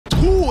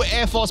2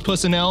 Air Force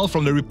personnel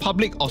from the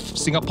Republic of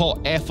Singapore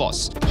Air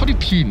Force. How do you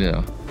clean it?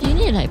 Do you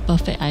need like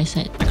perfect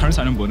eyesight? The current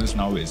sign-on bonus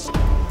now is...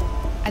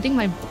 I think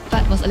my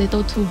butt was a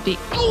little too big.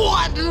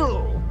 What?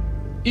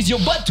 Is your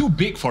butt too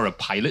big for a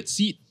pilot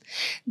seat?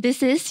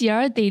 This is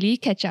your daily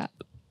catch-up.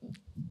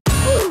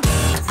 Boom.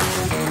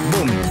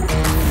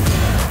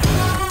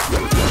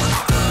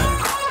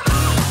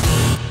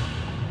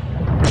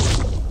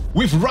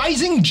 With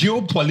rising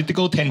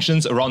geopolitical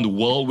tensions around the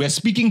world, we're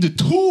speaking to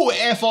 2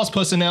 Air Force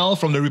personnel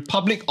from the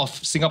Republic of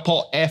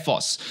Singapore Air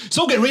Force.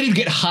 So get ready to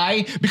get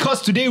high,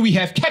 because today we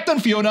have Captain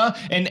Fiona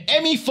and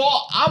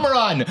ME4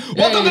 Amaran.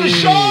 Welcome to the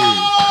show!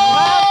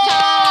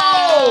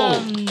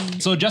 Welcome!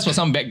 So just for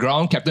some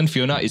background, Captain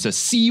Fiona is a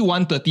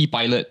C-130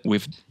 pilot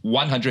with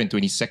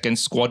 122nd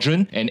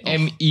Squadron, and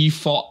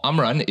ME4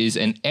 Amaran is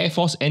an Air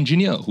Force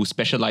engineer who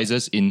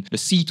specializes in the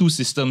C2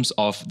 systems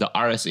of the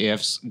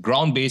RSAF's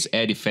ground-based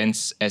air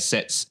defense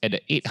assets at the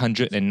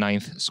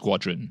 809th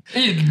Squadron.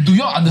 Hey, do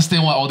you all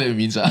understand what all that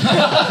means? I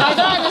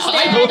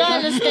don't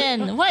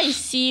understand. What is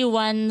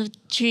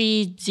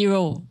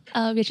C130?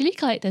 We actually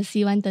call it the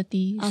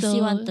C-130. Oh, so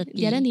C-130.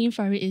 the other name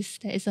for it is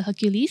that it's a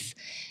Hercules,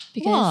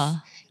 because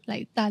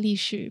like 大力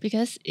士,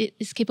 because it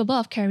is capable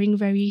of carrying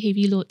very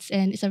heavy loads,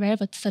 and it's a very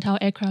versatile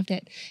aircraft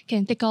that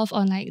can take off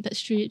on like dirt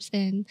strips,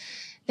 and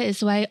that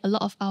is why a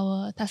lot of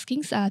our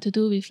taskings are to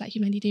do with like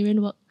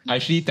humanitarian work. I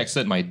actually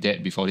texted my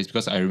dad before this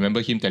because I remember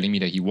him telling me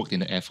that he worked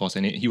in the Air Force,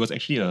 and he was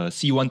actually a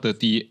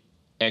C-130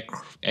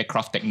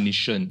 aircraft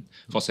technician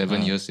for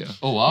 7 years. Yeah.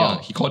 Oh, wow.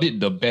 Yeah, he called it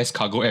the best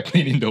cargo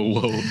airplane in the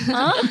world.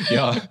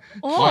 Yeah.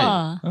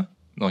 Why? Huh?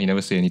 No, he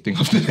never said anything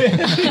after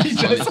that. He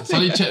just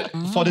Solid chat.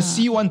 For the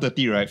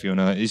C-130, right,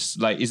 Fiona, is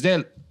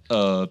there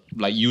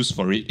like use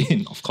for it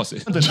in, of course,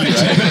 it's right?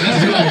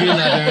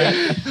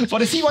 For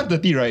the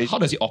C-130, right, how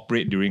does it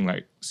operate during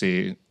like,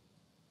 say,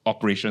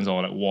 operations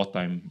or like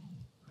wartime?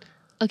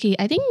 Okay,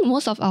 I think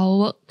most of our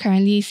work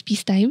currently is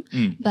peacetime,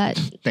 but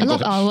a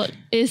lot of our work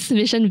is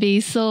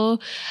mission-based. So,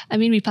 I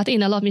mean, we partake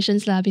in a lot of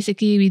missions.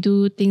 Basically, we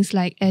do things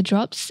like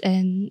airdrops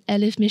and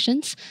airlift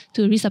missions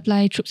to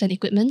resupply troops and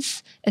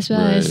equipments, as well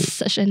as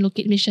search and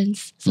locate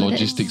missions. So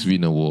Logistics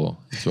win a war.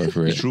 That's what I've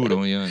heard. True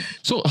though, yeah.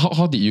 So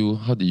how did you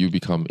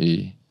become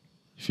a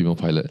female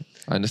pilot?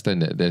 I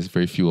understand that there's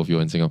very few of you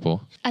in Singapore.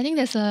 I think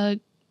there's a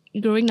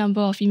growing number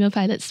of female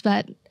pilots,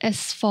 but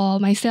as for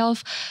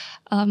myself,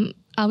 I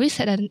always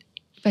had a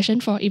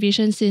passion for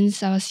aviation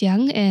since I was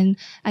young, and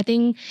I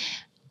think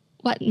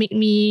what made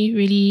me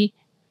really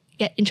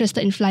get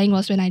interested in flying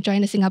was when I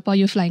joined the Singapore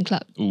Youth Flying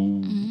Club.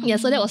 Ooh. Yeah,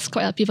 so that was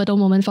quite a pivotal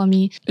moment for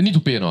me. You need to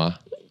pay or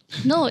not?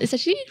 No, it's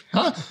actually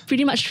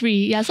pretty much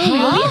free. Yeah, so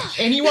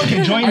Anyone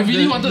can join. I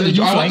really wanted to be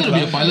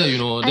a pilot, you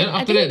know. Then I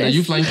after think that, the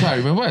youth flying club, I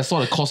remember I saw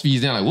the course fees,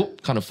 then I like,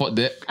 whoop, can't afford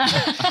that.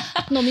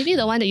 No, maybe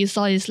the one that you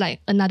saw is like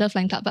another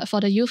flying club, but for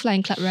the youth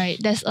flying club, right,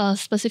 there's a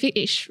specific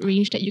age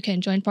range that you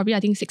can join, probably I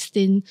think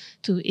 16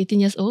 to 18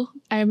 years old.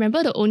 I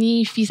remember the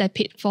only fees I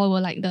paid for were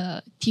like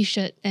the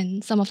t-shirt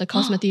and some of the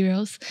course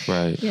materials.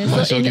 Right. Yeah,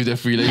 Might as so well give that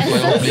free. Like, you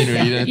fly on plane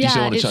already, then teacher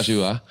want to charge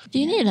you. Do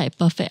you need like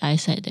perfect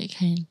eyesight, that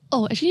kind?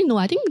 Oh, actually, no.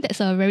 I think that's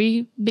a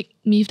very big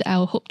myth that I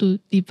will hope to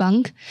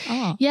debunk.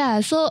 Oh. Yeah,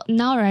 so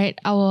now, right,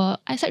 our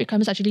eyesight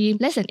requirements are actually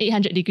less than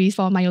 800 degrees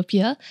for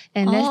myopia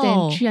and less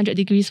than 300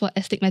 degrees for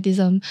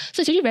astigmatism.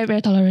 So it's actually very,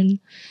 very tolerant.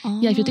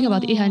 Yeah, if you think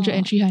about the 800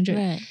 and 300.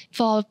 Right.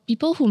 For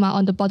people who are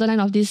on the borderline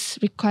of these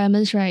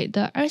requirements, right,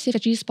 the RSAF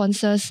actually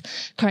sponsors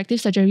corrective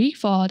surgery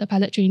for the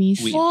pilot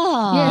trainees.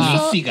 Wow. Yeah,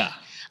 LASIK.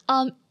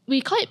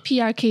 we call it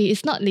PRK.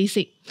 It's not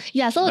LASIK.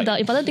 Yeah, so the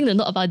important thing to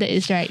note about that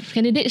is, right,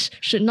 candidates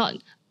should not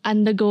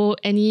undergo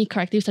any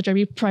corrective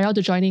surgery prior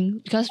to joining,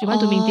 because we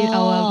want to maintain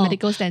our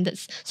medical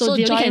standards. So they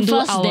only join can do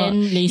first, our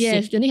then LASIK.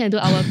 Yes, they only can do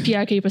our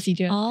PRK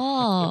procedure.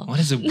 Oh. What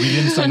is a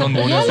brilliant sign-on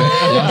bonus?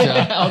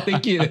 I'll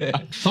take it.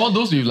 Some of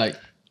those with like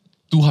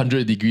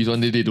 200 degrees one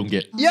day they don't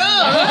get.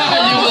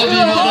 Yeah! You will be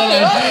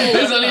borderline.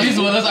 There's only these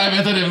bonus are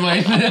better than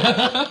mine.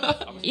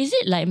 Is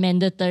it like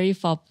mandatory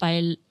for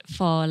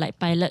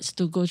pilots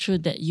to go through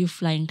that youth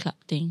flying club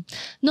thing?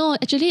 No,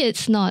 actually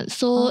it's not.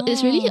 So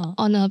it's really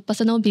on a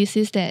personal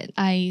basis that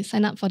I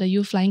sign up for the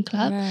youth flying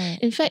club. Right.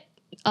 In fact,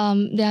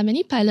 there are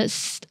many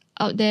pilots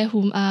out there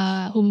whom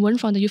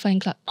weren't from the youth flying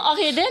club.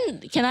 Okay,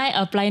 then can I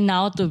apply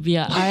now to be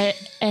a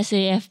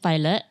RSAF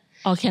pilot?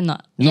 Or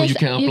cannot? No, Yes, you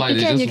can apply.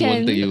 They just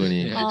won't take you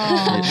only.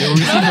 They'll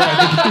receive your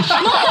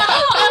application.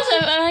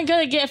 Am I going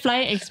to get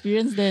flying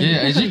experience then?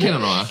 Yeah, actually can or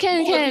not?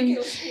 Can.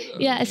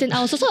 Yeah, as in I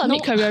was also a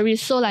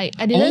mid-careerist, so like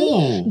I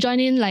didn't join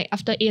in like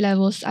after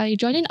A-levels. I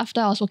joined in after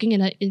I was working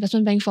in an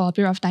investment bank for a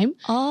period of time.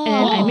 And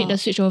I made the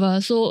switch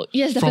over. So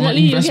yes, From an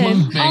definitely you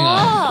investment can. bank.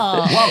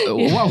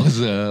 What was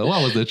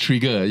the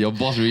trigger? Your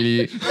boss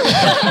really...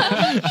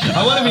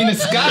 I want to be in the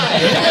sky.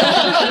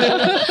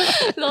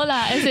 No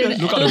lah, as in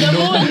Look out the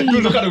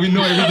window. Look out the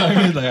window every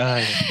time. It's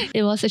like,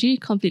 it was actually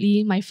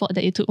completely my fault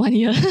that it took 1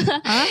 year.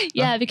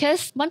 Yeah,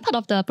 because one part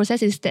of the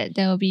process is that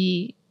there will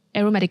be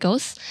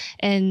aeromedicals,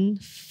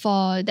 and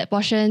for that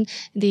portion,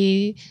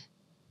 they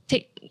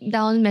take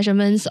down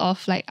measurements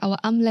of like our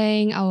arm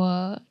length,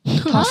 our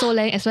torso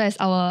length, as well as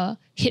our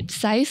hip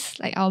size,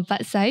 like our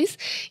butt size.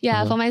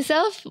 Yeah, for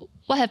myself,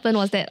 what happened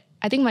was that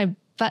I think my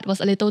butt was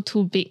a little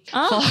too big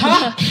for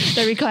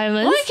the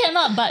requirements. Why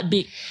cannot butt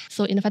big?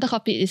 So in the fighter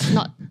cockpit, it's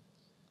not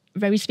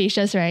very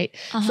spacious, right?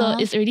 So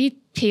it's already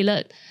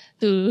tailored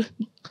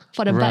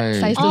for the butt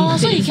size to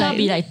so fit you cannot inside.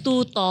 be like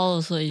too tall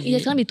also, is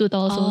Yes, it can't be too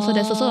tall also. So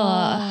there's also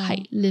a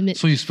height limit.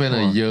 So you spent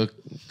a year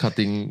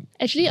cutting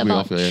Actually, weight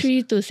about off your ass.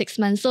 3 to 6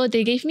 months. So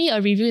they gave me a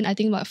review in I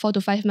think about 4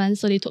 to 5 months.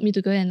 So they told me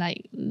to go and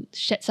like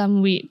shed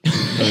some weight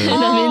in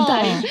the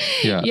meantime.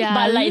 Yeah.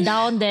 But like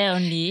down there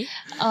only.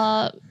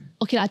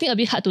 Okay, I think a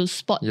bit hard to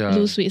spot Yeah.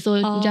 lose weight. So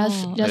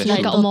just That's work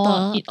true. out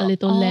more, eat a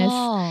little less.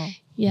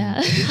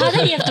 Yeah. How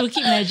then you have to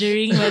keep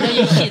measuring whether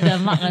you hit the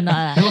mark or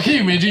not? Hey, can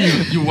you imagine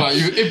you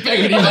ape back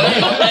already, but then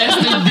your ass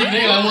still big,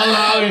 then you're like,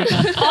 walao.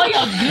 All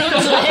your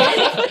glutes.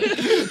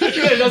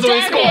 That's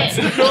always squats.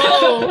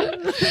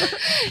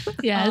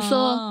 Yeah, so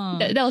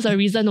that was a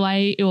reason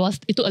why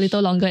it took a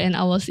little longer and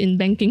I was in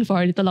banking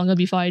for a little longer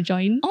before I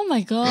joined. Oh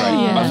my god.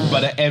 Right. Yeah.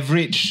 But the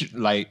average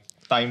like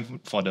time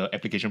for the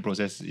application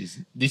process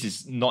is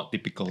not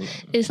typical.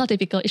 It's not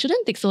typical. It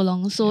shouldn't take so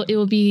long. So it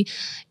will be,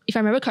 if I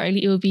remember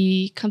correctly, it will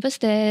be campus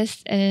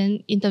tests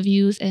and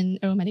interviews and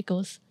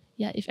aeromedicals.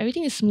 Yeah, if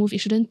everything is smooth, it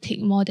shouldn't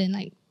take more than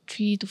like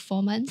 3 to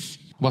 4 months.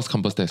 What's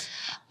campus test?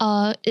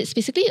 It's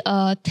basically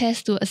a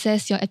test to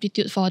assess your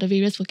aptitude for the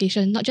various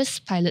vocations, not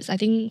just pilots. I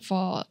think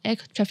for air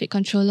traffic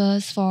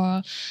controllers,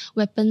 for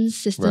weapons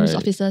systems Right.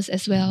 officers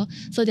as well.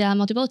 So there are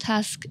multiple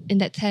tasks in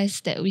that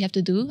test that we have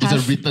to do. It's a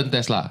written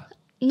test lah.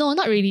 No,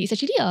 not really. It's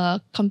actually a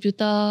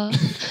computer.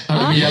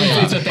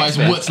 It's a text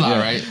words lah,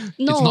 right?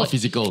 No. It's not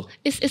physical.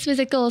 It's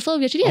physical. So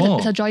we actually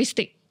have a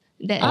joystick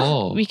that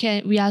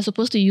we are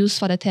supposed to use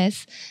for the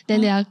test.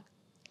 Then there are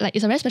like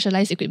it's a very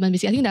specialized equipment.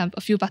 Basically, I think there are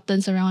a few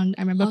buttons around.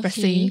 I remember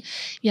pressing.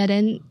 Yeah.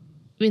 Then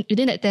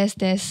within that test,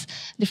 there's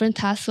different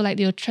tasks. So like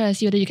they will try to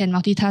see whether you can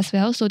multitask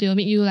well. So they will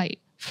make you like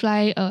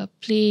fly a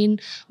plane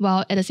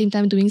while at the same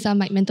time doing some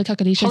like mental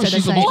calculations How is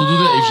at she the side. supposed to do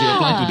that if she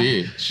applied today?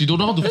 She don't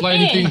know how to fly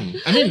anything.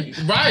 I mean,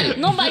 right?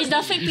 No, but it's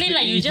the fake plane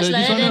like you It's just the-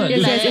 like this that. one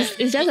Then lah. like,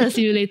 It's just a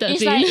simulated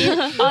it's plane.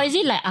 like, or is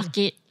it like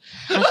arcade?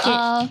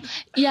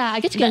 Yeah, I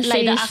guess you can Like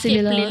say the arcade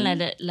similar. plane like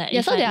that. Like Yeah,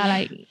 if so there are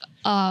like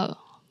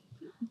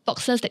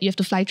boxes that you have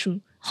to fly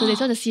through. So they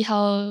try to see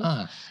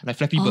how. Like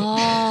Flappy Bird.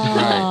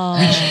 Right.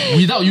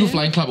 Which without you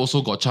flying club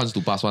also got chance to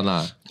pass one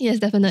lah. Yes,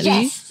 definitely.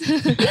 Yes.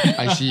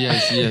 I see.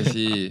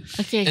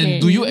 Okay. And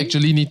do you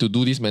actually need to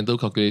do these mental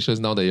calculations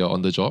now that you're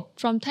on the job?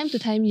 From time to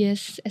time,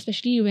 yes,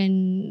 especially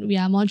when we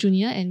are more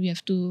junior and we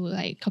have to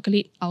like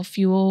calculate our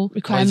fuel Why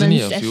requirements.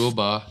 isn't it a fuel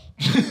bar?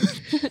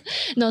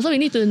 No, so we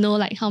need to know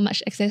like how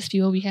much excess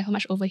fuel we have, how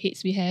much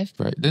overheads we have.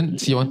 Right. Then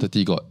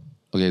C-130 got...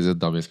 Okay, it's the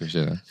dumbest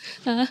question.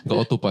 Got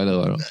autopilot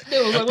or not?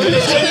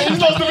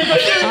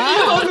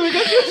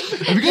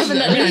 Because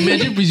I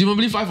imagine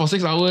presumably 5 or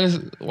 6 hours,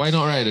 why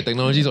not, right? The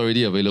technology is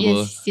already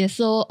available. Yes.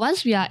 So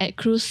once we are at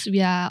cruise,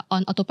 we are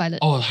on autopilot.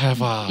 Oh,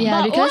 have ah.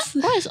 Yeah, But because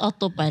what is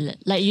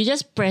autopilot? Like you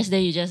just press,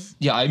 then you just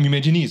Yeah, I'm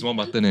imagining it's one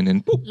button and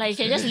then boop. like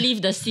you can just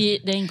leave the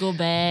seat, then go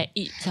back,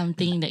 eat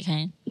something, that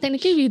kind.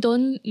 technically we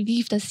don't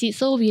leave the seat,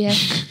 so we have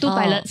two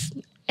pilots.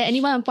 At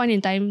any one point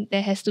in time,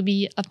 there has to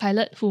be a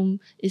pilot whom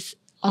is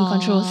on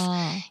controls.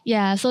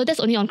 Yeah, so that's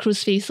only on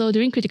cruise phase. So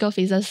during critical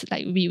phases,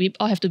 like we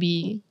all have to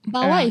be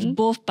But what if around.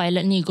 both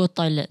pilot need to go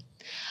toilet?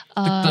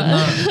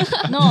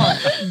 No,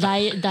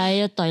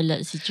 dire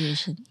toilet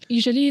situation.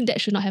 Usually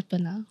that should not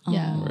happen.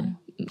 Yeah.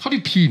 How do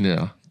you pee in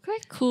there?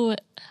 Quite cool.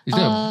 Is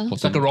there a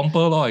It's like a romper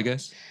law, I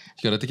guess.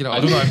 You gotta take it out. I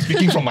don't know, I'm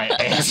speaking from my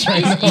ass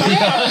right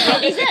now.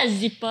 Is there a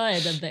zipper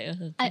at the back or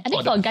something? I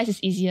think for guys it's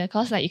easier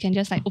because like you can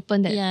just like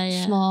open that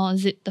Yeah. small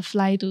zip, the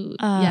fly to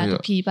Yeah.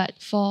 pee. But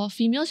for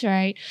females,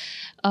 right,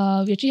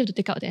 we actually have to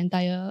take out the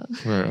entire.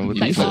 Right, I would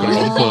Like it's like a for-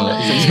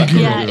 romper.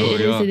 Yeah,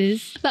 it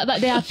is. But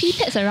there are pee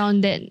pads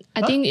around that.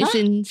 I think it's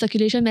in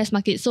circulation mass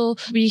market. So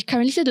we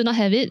currently still do not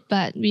have it,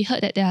 but we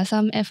heard that there are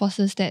some air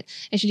forces that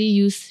actually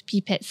use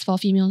pee pads for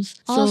females.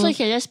 So you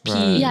can just pee.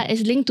 Right. Yeah,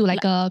 it's linked to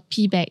like a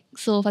pee bag.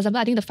 So for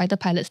example, I think the fighter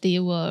pilots, they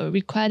will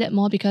require that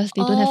more because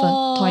they don't have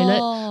a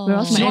toilet.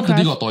 Whereas my C-130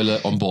 aircraft, got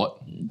toilet on board.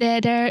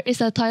 there is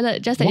a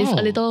toilet, just that it's Wow.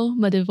 a little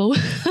medieval.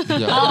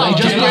 Yeah.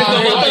 Just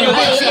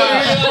press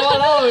the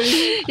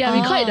button. Yeah,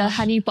 we call it the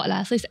honey pot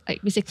lah. So it's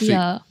like basically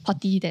a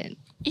potty that.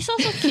 It's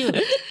also cute.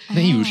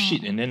 Then you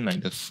shit and then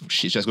like the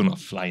shit's just gonna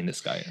fly in the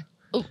sky.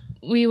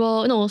 We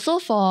will no. So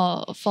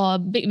for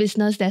big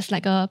business, there's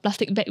like a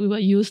plastic bag we will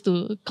use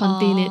to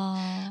contain it.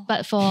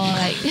 But for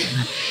like,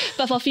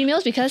 but for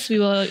females, because we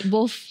were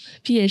both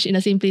pH in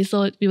the same place,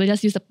 so we will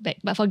just use the bag.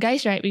 But for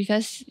guys, right,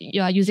 because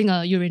you are using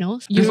a urinal,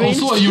 There's urine-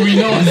 also a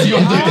urinal on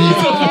C-130.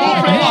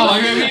 Wow, I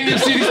really need to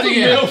see this thing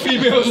here.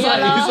 Female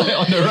side is like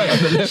on the right, on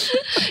the left.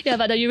 yeah,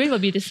 but the urine will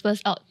be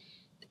dispersed out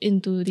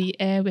into the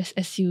air with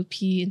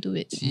SUP into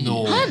it.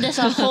 No. Huh? There's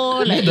a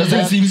whole like. It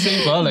doesn't seem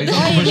safe, like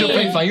some commercial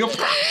plane flying up.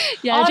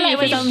 Yeah, Or actually like you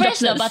when put you some press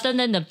the droplets. button,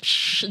 then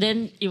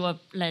then it will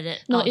like that.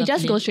 No, out it the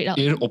just plane. goes straight out.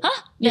 There's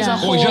Yeah. a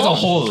hole. It's just a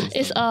hole.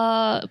 It's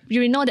a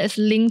urinal that's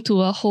linked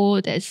to a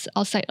hole that's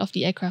outside of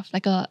the aircraft,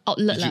 like a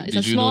outlet lah. It's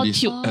a did you know small this?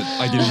 tube.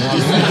 I didn't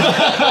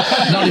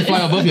know. Now they fly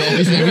above your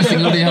office every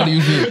single day. How do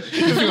you feel?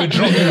 You feel a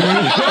drop.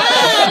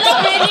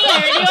 Not raining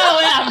already. Why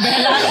wear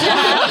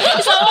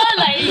umbrellas? Someone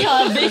like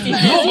your base is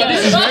No, but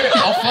this is very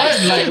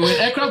often. Like when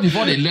aircraft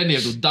before they land, they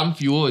have to dump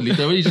fuel.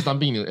 Literally just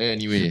dumping in the air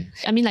anyway.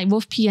 I mean, like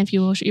both pee and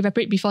fuel should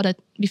evaporate before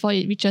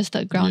it reaches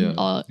the ground, Yeah.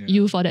 or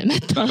you for that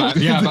matter.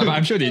 but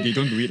I'm sure they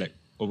don't do it like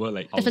over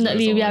like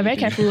Definitely, we are very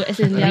careful. As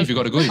in, I mean, if you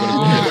gotta go, you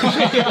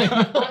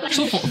gotta go.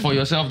 So for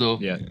yourself though,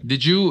 Yeah.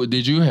 did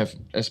you have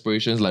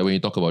aspirations like when you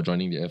talk about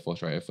joining the Air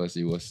Force, right? At first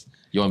it was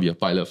you want to be a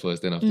pilot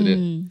first, then after that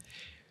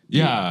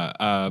Yeah,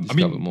 I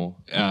discover mean, more.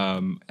 I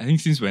think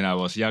since when I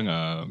was young,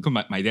 because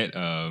my dad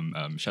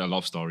shared a lot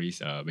of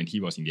stories when he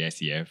was in the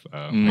RSAF,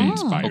 very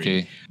inspiring.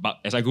 okay. But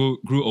as I grew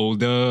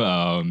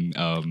older,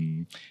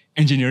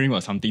 engineering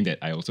was something that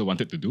I also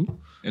wanted to do.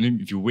 And then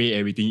if you weigh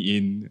everything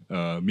in,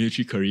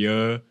 military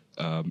career,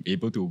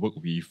 able to work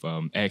with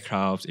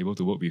aircrafts, able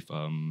to work with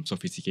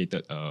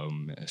sophisticated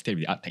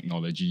state-of-the-art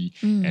technology,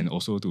 and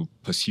also to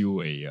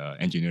pursue a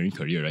engineering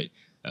career, right?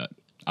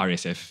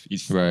 RSF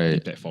is the Right.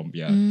 platform.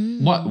 Yeah.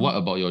 What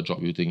about your job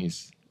you think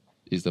is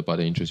the part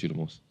that interests you the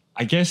most?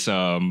 I guess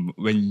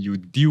when you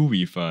deal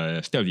with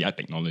state-of-the-art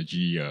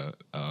technology,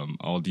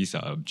 all these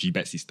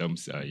GBAT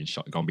systems, in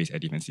short, ground-based air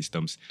defense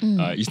systems,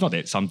 it's not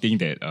that something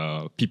that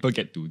people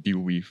get to deal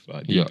with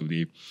day to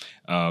day.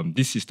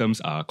 These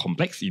systems are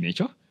complex in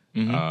nature,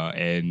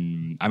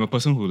 and I'm a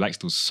person who likes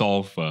to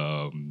solve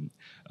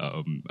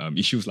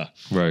issues lah.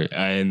 Right.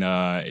 And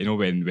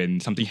when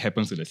something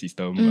happens to the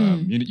system,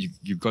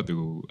 you got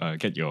to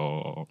get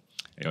your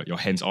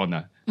hands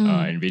on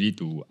and ready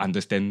to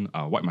understand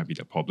what might be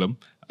the problem,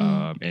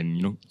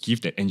 and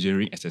give that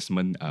engineering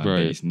assessment that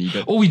is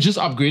needed. Oh, we just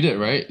upgraded,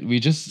 right? We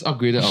just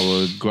upgraded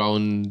our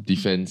ground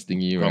defense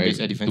thingy, right?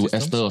 Ground-based air defense to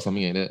systems? Esther or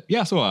something like that.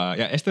 Yeah, so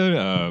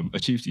Esther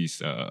achieved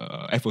his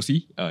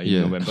FOC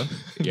in November.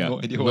 Yeah.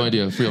 No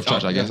idea. Free of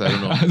charge, I guess. I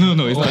don't know.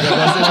 No, it's not.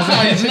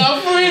 It's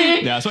not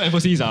free. Yeah, so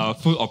FOC is our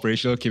full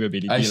operational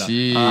capability. I lah.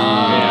 see.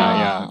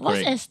 Yeah, What's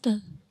correct.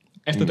 Esther?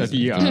 Esther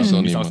 30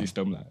 missile missile name,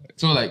 system. lah.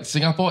 So like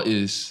Singapore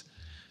is,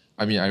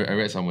 I mean, I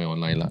read somewhere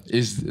online lah,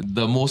 is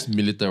the most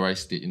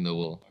militarized state in the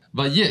world.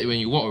 But yet when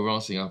you walk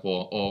around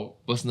Singapore, or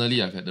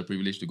personally I've had the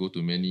privilege to go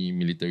to many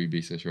military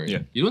bases, right?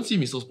 Yeah. You don't see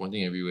missiles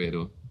pointing everywhere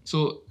though.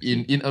 So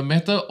in a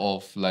matter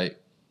of like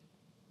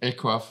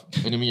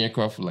aircraft, enemy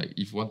aircraft, like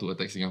if you want to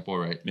attack Singapore,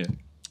 right? Yeah.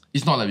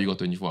 It's not like we got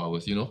 24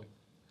 hours, you know?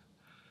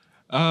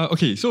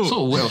 Okay, So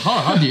well,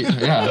 how did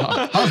how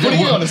does that Putting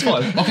you work? on the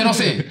spot. Oh, cannot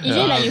say. Is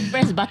it like you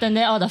press button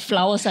then all the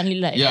flowers suddenly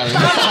like Yeah,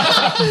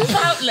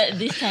 out like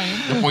this kind?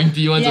 the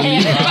pointy ones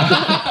only.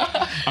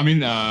 I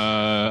mean,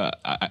 I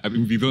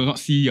mean, we will not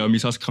see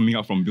missiles coming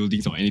out from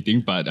buildings or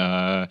anything, but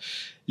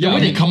Yeah, where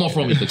they come out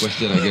from is the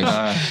question, I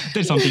guess.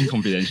 that's something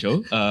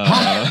confidential.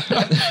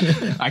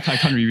 I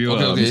can't reveal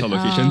Okay. missile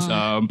locations.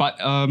 But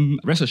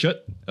rest assured,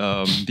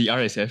 the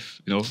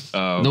RSF, No,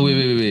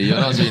 wait. You're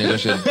not answering the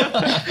question.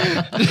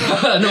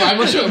 No, I'm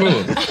not sure, bro.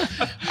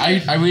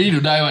 I ready to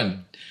die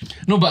one.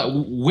 No, but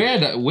where,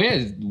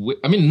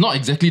 I mean, not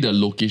exactly the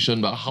location,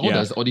 but how Yeah.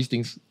 does all these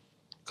things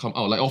come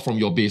out? Like all from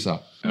your base, Yeah,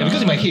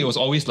 because in my head it was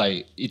always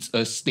like it's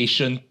a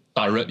station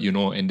turret,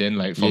 and then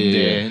like from Yeah.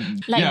 there.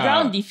 Like Yeah.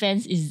 ground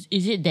defense is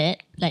it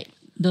that? Like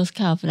those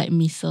kind of like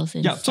missiles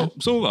and Yeah, stuff?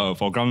 so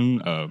for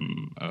ground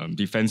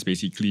defense,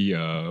 basically,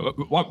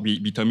 what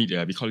we term it,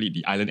 we call it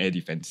the island air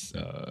defense.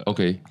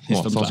 Okay, wow,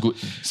 systems sounds lah. good.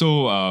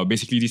 So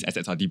basically, these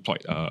assets are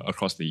deployed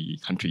across the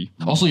country.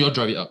 Also, you all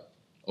drive it up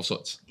of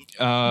sorts.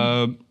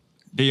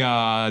 They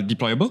are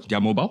deployable. They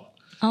are mobile.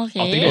 Okay.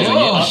 I'll take that as a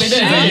yes. I'll take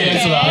that as a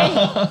yes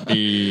lah.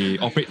 They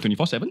operate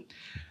 24/7,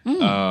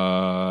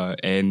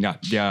 and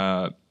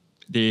yeah,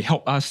 they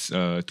help us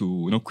to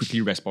quickly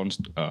respond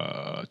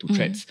to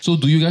threats. So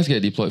do you guys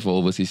get deployed for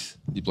overseas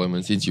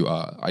deployment since you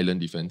are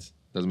island defense?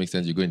 Doesn't make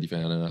sense. You go and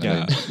defend another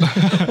Yeah,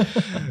 island.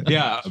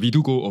 yeah, we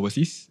do go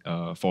overseas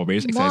for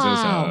various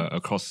exercises Wow.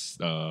 across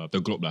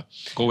the globe lah.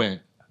 Go where?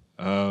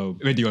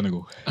 Where do you want to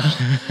go?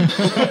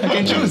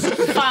 Can choose.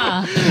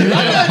 Far.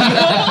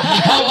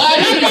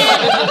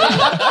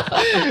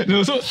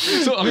 No, so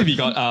I mean we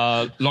got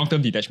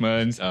long-term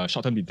detachments,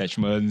 short-term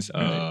detachments,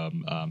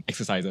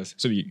 exercises.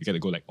 So we get to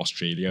go like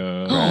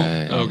Australia,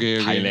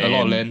 Okay. Thailand, A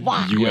lot of land.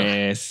 Wow.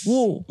 US.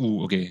 Whoa.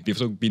 Ooh, okay. We've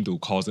also been to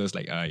courses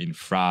like in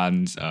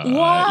France,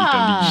 Wow.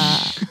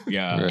 Italy.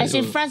 Yeah. Right. As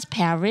in France,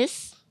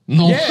 Paris.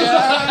 No.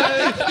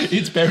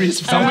 It's Paris.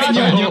 Somewhere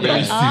near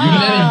Paris. You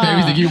land in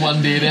Paris, they give you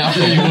 1 day, then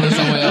after that you go to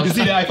somewhere You else.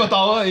 see the Eiffel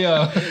Tower?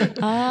 Yeah.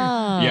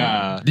 Ah.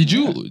 Yeah. Did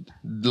you,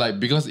 like,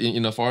 because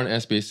in a foreign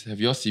airspace, have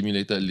you all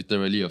simulated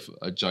literally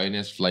a giant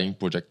ass flying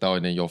projectile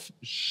and then you all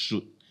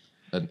shoot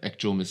an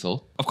actual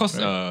missile? Of course,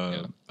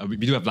 we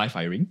do have live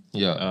firing.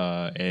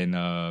 Yeah.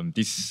 And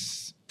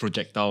this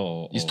projectile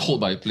or It's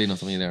towed by a plane or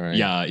something like that, right?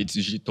 Yeah, it's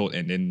usually towed,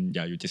 and then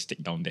you just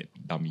take down that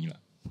dummy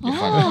lah.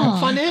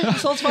 Fun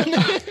sounds fun. Yeah,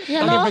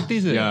 Okay, lor.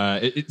 practice it. Yeah,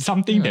 it's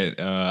something that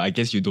I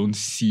guess you don't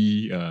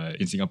see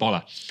in Singapore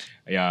lah.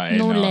 Yeah, and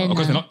No land of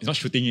course lah. it's not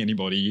shooting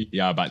anybody.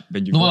 Yeah, but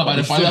when you No go lah, but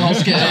the for pilot how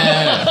scared.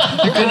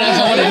 You can have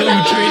someone that know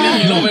you training,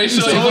 you know very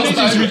sure. First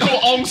time. Rico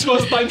Ong's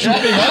first time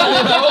shooting.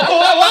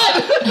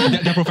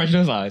 They're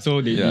professionals lah,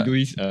 so they do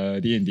this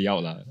day in day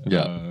out lah.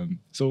 Yeah.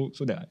 So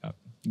that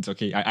it's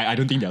okay. I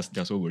don't think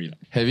they're so worried lah.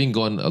 Having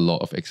gone a lot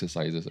of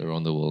exercises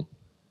around the world,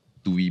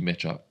 do we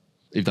match up?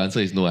 If the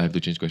answer is no, I have to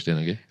change question,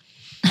 okay?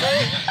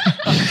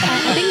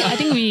 I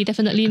think we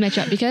definitely match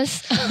up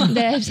because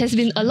there has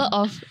been a lot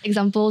of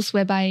examples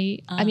whereby,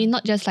 I mean,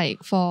 not just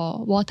like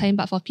for wartime,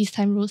 but for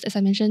peacetime roles, as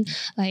I mentioned,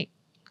 like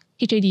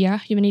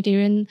HADR,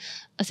 humanitarian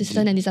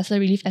assistance and disaster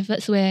relief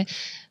efforts, where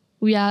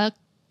we are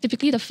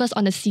typically the first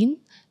on the scene.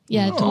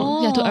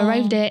 To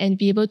arrive there and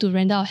be able to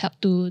render our help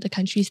to the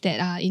countries that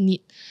are in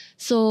need.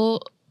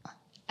 So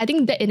I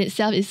think that in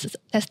itself is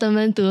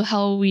testament to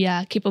how we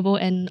are capable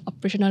and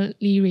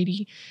operationally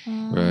ready.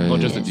 Right. Not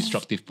just the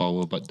destructive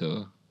power, but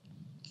the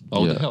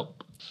power to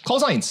help.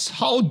 Call signs.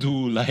 How do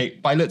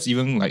like pilots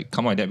even like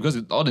come out with that? Because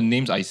all the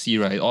names I see,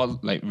 right, all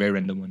like very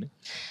random one.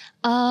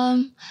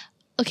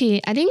 Okay,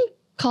 I think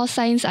call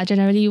signs are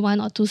generally 1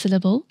 or 2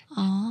 syllable.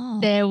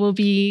 There will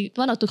be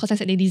 1 or 2 call signs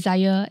that they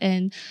desire,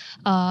 and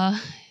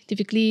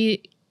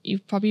typically you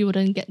probably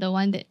wouldn't get the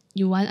one that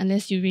you want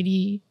unless you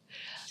really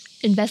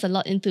invest a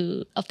lot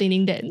into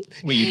obtaining that.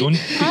 Wait, you don't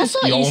pick So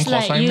your own it's call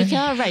like sign? you meh?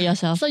 cannot write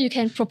yourself. So you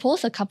can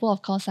propose a couple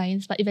of call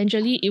signs, but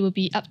eventually it will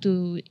be up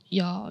to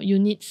your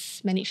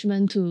unit's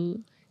management to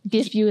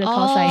give you the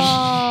call sign.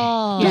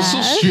 That's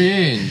so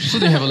strange. So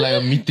they have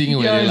a meeting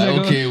where they're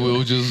like, okay,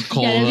 we'll just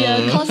call There'll be a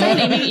her. call sign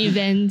naming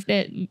event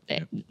that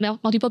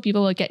multiple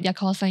people will get their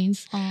call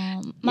signs.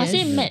 Must Yes.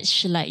 it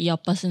match like your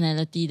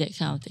personality, that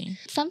kind of thing?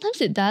 Sometimes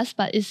it does,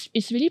 but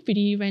it's really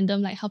pretty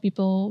random, like how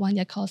people want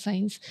their call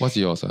signs. What's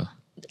yours?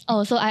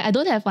 Oh, so I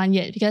don't have one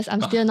yet because I'm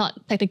still not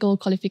technical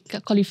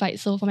qualified.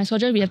 So for my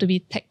squadron, we have to be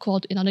tech qual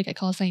in order to get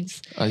call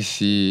signs. I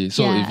see.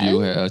 So Yeah. if you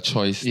had a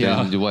choice,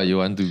 then what you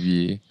want to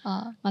be?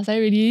 Must I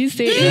really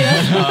say it?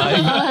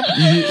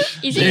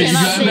 Is If it you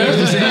cannot are embarrassed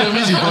to say? say, that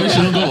means you probably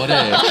shouldn't go for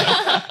that.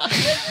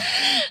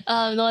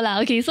 No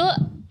lah. Okay, so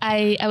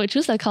I would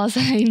choose a call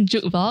sign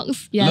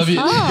jukebox. Yes. Love it.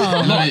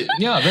 Love it.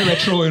 Yeah, very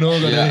retro, you know.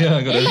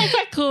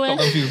 Quite cool.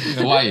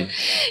 Why?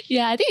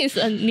 Yeah, I think it's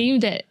a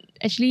name that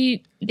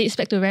actually dates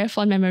back to very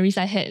fond memories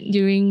I had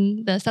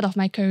during the start of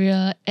my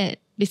career at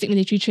basic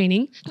military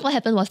training. What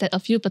happened was that a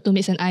few platoon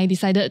mates and I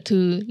decided to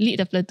lead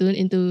the platoon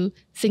into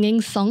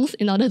singing songs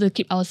in order to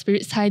keep our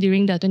spirits high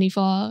during the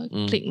 24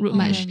 click route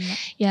march.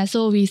 Yeah,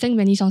 so we sang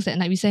many songs that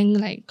night. We sang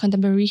like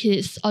contemporary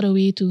hits all the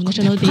way to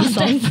National Day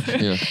songs.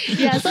 Yeah.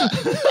 Yeah, so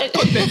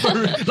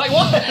Like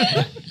what?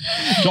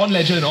 John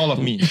Legend and all of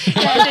me.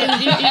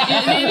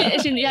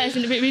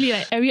 really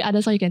like every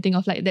other song you can think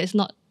of, like that's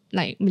not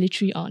like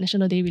military or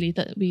National Day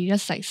related. We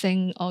just like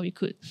sang all we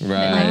could.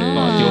 Right.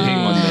 Teo Heng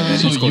on the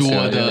So East Coast,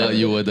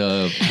 you were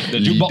the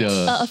jukebox.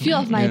 leader. A few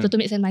of my platoon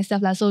mates and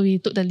myself, so we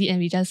took the lead and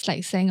we just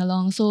like sang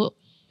along. So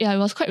yeah, it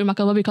was quite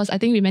remarkable because I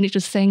think we managed to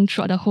sing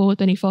throughout the whole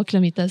 24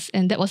 kilometers,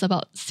 and that was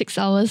about 6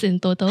 hours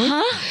in total.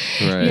 Right.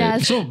 Yeah.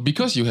 So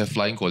because you have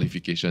flying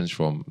qualifications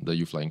from the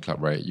Youth Flying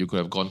Club, right? You could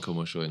have gone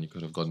commercial and you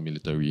could have gone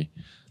military.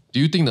 Do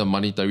you think the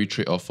monetary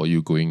trade-off for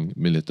you going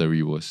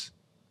military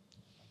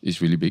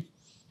is really big?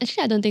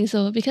 Actually, I don't think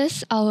so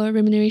because our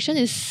remuneration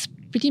is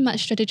pretty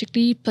much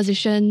strategically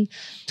positioned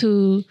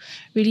to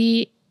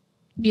really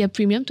be a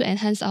premium to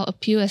enhance our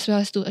appeal as well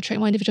as to attract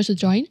more individuals to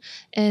join.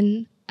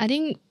 And I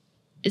think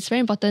it's very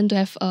important to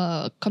have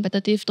a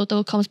competitive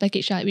total comms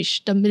package,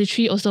 which the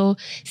military also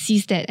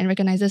sees that and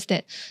recognizes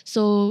that.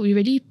 So we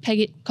really peg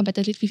it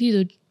competitively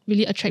to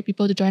really attract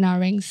people to join our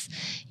ranks.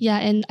 Yeah,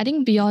 and I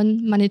think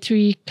beyond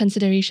monetary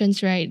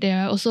considerations, right,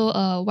 there are also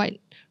a wide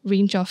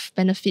range of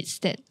benefits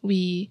that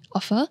we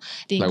offer.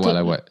 They Like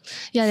include- what?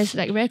 Yeah, there's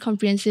like very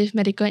comprehensive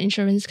medical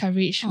insurance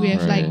coverage. We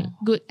have Right. like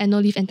good annual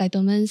leave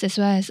entitlements as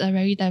well as a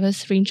very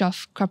diverse range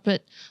of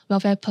corporate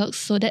welfare perks.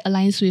 So that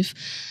aligns with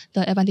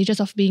the advantages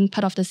of being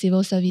part of the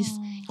civil service.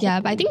 Yeah,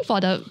 but I think for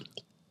the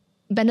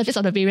benefits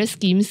of the various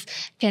schemes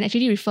can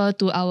actually refer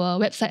to our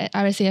website at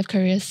RSAF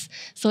Careers.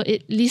 So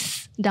it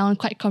lists down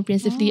quite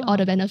comprehensively all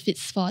the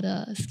benefits for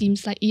the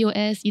schemes like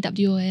EOS,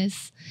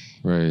 EWOS.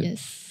 Right.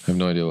 Yes. I have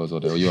no idea what's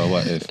all that. You are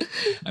what? F?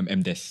 I'm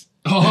MDES.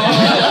 Just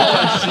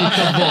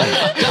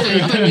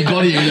every we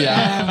got it already.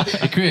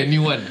 I create a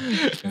new one.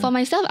 For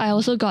myself, I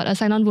also got a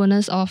sign-on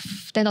bonus of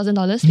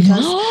 $10,000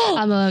 because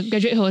I'm a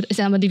graduate holder,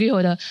 I'm a degree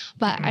holder.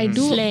 But I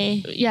do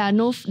know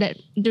that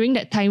during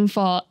that time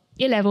for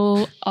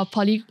A-level or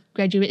poly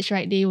graduates,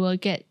 right, they will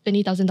get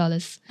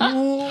 $20,000.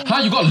 Huh?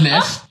 You got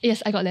less?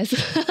 Yes, I got less.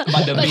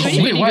 But the But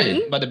basic, really, why? really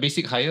good. But the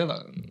basic higher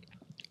lah.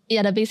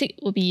 Yeah, the basic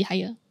will be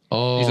higher.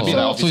 Oh, It's a bit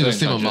like so it's the officer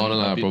same and amount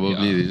sergeant, lah. a bit, Probably yeah.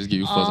 they just give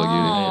you first or give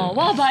you. Oh,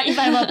 wow, but if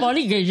I'm a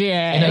poly graduate,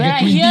 And I when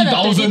get I hear the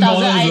 $20,000 $20,000,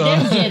 I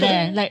damn get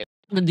like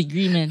the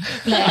degree, man.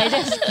 Like I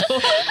just go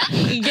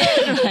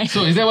Right.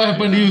 So is that what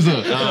happened to you,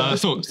 sir?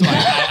 So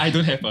I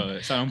don't have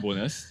a sign-on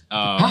bonus.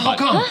 How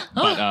come?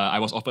 But I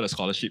was offered a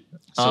scholarship.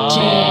 So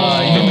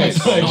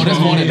That's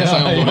more than the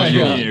sign-on bonus.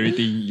 uni and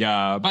everything.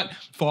 Yeah. But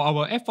for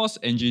our Air Force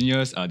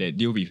engineers that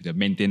deal with the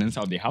maintenance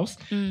of the house,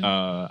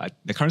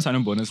 the current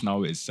sign-on bonus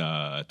now is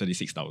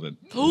 36,000.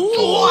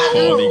 What?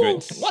 For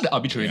migrants. What the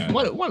arbitrary?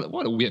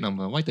 What a weird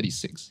number. Why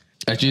 36?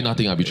 Actually,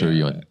 nothing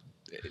arbitrary on.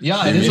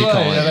 Yeah, that's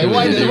why.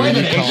 Why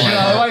the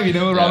extra? Why we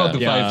never round up to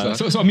five?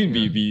 So I mean,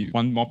 we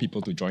want more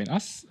people to join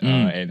us,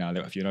 and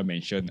like Fiona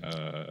mentioned,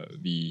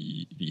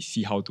 we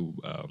see how to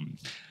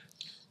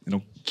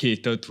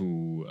cater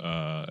to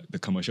the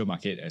commercial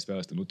market as well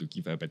as to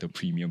give a better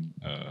premium,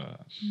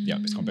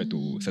 as compared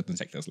to certain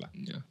sectors lah.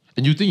 Yeah.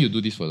 And you think you do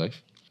this for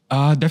life?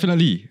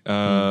 Definitely.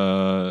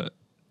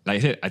 Like I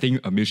said, I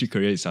think a military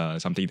career is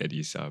something that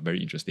is very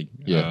interesting.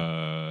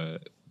 Yeah.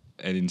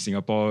 And in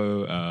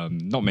Singapore,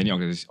 not many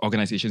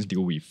organizations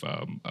deal with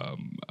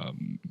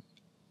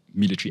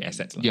military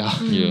assets. Yeah.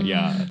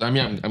 I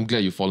mean, I'm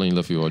glad you fall in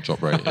love with your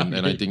job, right?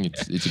 And I think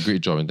it's a great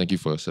job, and thank you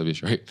for your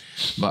service, right?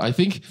 But I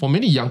think for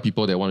many young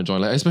people that want to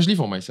join, like especially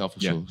for myself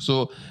also.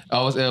 So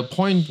I was at a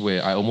point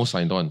where I almost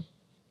signed on,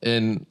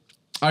 and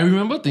I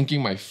remember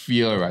thinking my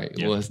fear, right,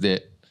 was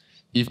that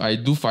if I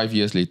do 5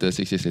 years later,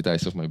 6 years later, I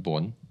serve my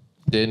bond,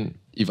 then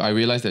if I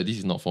realize that this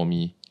is not for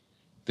me,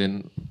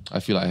 then I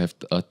feel like I have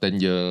a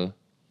 10-year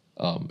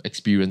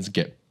experience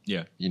gap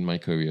in my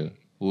career.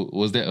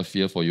 Was that a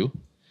fear for you?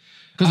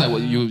 Because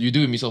like you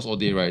do with missiles all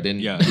day, right? Then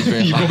it's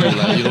very hard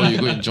to you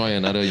go and join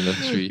another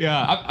industry.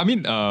 Yeah, I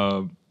mean,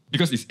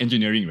 because it's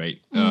engineering,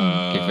 right?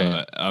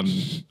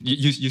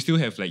 You still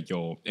have like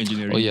your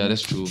engineering. Oh yeah,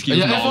 that's true. Skills,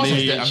 Air Force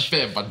has that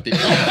unfair advantage.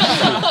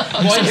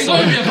 Why you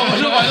going to be a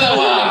commercial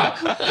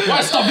pilot?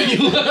 What's stopping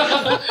you?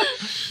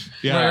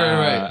 Yeah,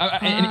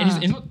 right.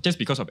 And it's not just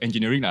because of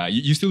engineering.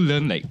 You still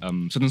learn like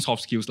certain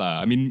soft skills.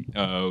 I mean,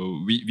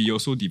 we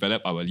also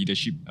develop our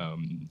leadership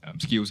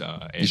skills.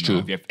 And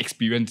true. We have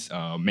experience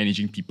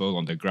managing people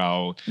on the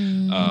ground.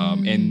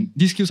 And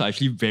these skills are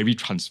actually very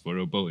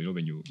transferable,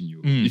 when you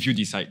if you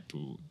decide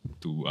to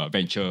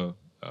venture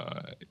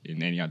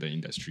in any other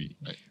industry.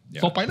 Right?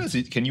 Yeah. For pilots,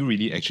 can you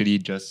really actually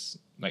just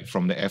like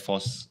from the Air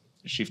Force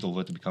shift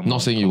over to become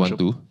Not saying you want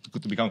to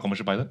become a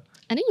commercial pilot?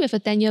 I think with a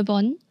 10-year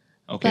bond.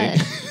 Okay.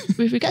 But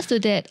with regards to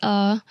that,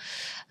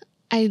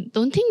 I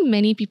don't think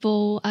many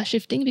people are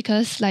shifting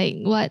because like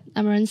what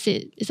Amaran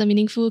said, it's a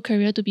meaningful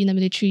career to be in the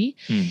military.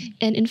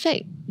 And in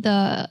fact,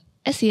 the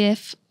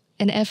SAF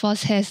and the Air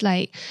Force has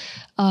like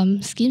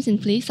schemes in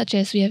place, such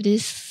as we have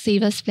this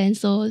savers plan,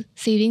 so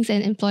savings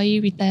and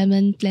employee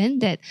retirement plan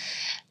that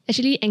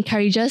actually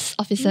encourages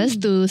officers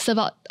to serve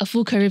out a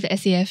full career with the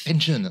SAF.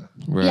 Pension.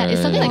 Right. Yeah,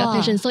 it's something like a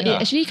pension. So it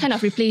actually kind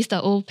of replaced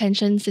the old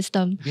pension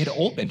system. We had an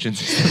old pension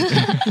system.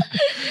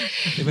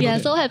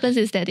 So what happens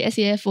is that the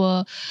SAF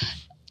will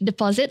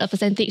deposit a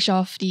percentage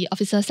of the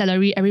officer's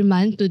salary every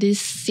month to this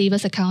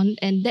savers account,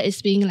 and that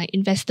is being like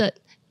invested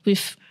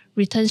with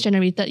returns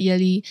generated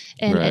yearly.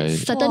 And at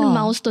certain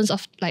milestones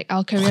of like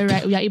our career,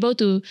 right, we are able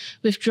to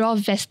withdraw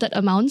vested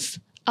amounts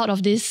out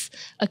of these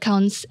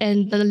accounts,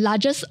 and the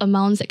largest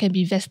amounts that can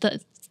be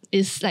vested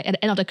is like at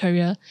the end of the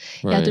career.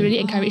 To really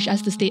encourage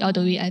us to stay all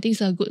the way. I think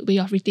it's a good way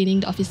of retaining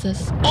the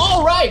officers.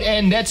 All right,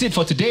 and that's it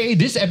for today.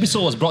 This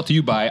episode was brought to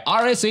you by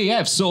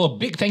RSAF. So a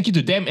big thank you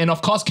to them, and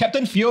of course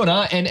Captain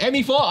Fiona and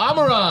ME4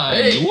 Amaran.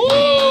 Hey.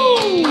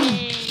 Woo!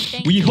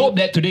 We hope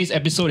that today's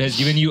episode has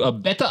given you a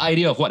better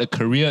idea of what a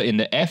career in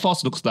the Air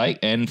Force looks like.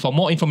 And for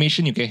more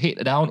information, you can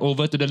head down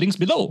over to the links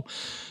below.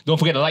 Don't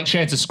forget to like,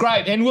 share, and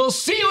subscribe, and we'll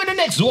see you in the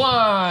next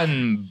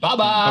one.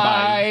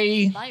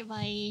 Bye-bye.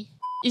 Bye-bye.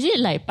 Is it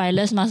like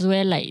pilots must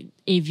wear like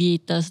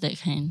aviators, that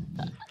kind?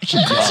 That's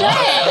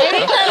right. Every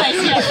time I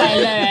see a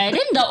pilot, right,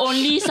 then the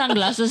only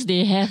sunglasses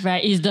they have,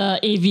 right, is the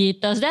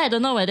aviators. Then I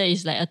don't know whether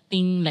it's like a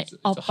thing like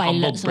all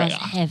pilots must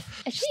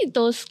have. Actually,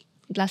 those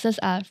glasses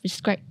are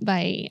prescribed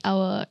by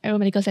our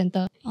aeromedical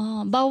center.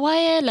 But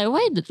why? Like,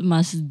 why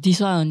must this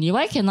one only?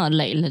 Why cannot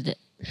like that?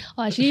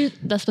 Oh, actually,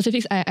 the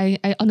specifics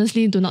I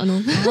honestly do not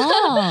know.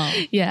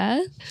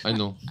 Yeah. I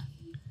know.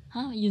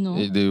 Huh? You know?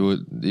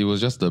 It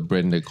was just the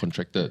brand that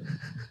contracted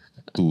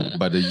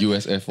by the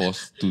US Air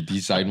Force to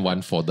design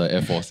one for the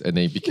Air Force, and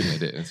then it became like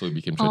that, and so it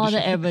became traditional.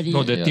 That everybody.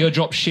 No, the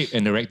teardrop shape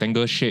and the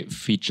rectangle shape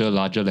feature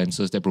larger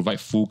lenses that provide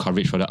full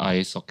coverage for the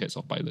eye sockets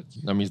of pilots.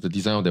 I mean, it's the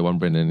design of that one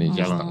brand, and it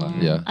just stuck lah.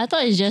 Yeah. I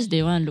thought it's just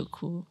they want to look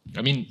cool.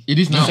 I mean, It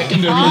is now.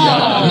 secondary.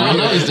 Right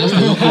now it's just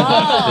Oh.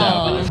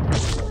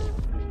 yeah.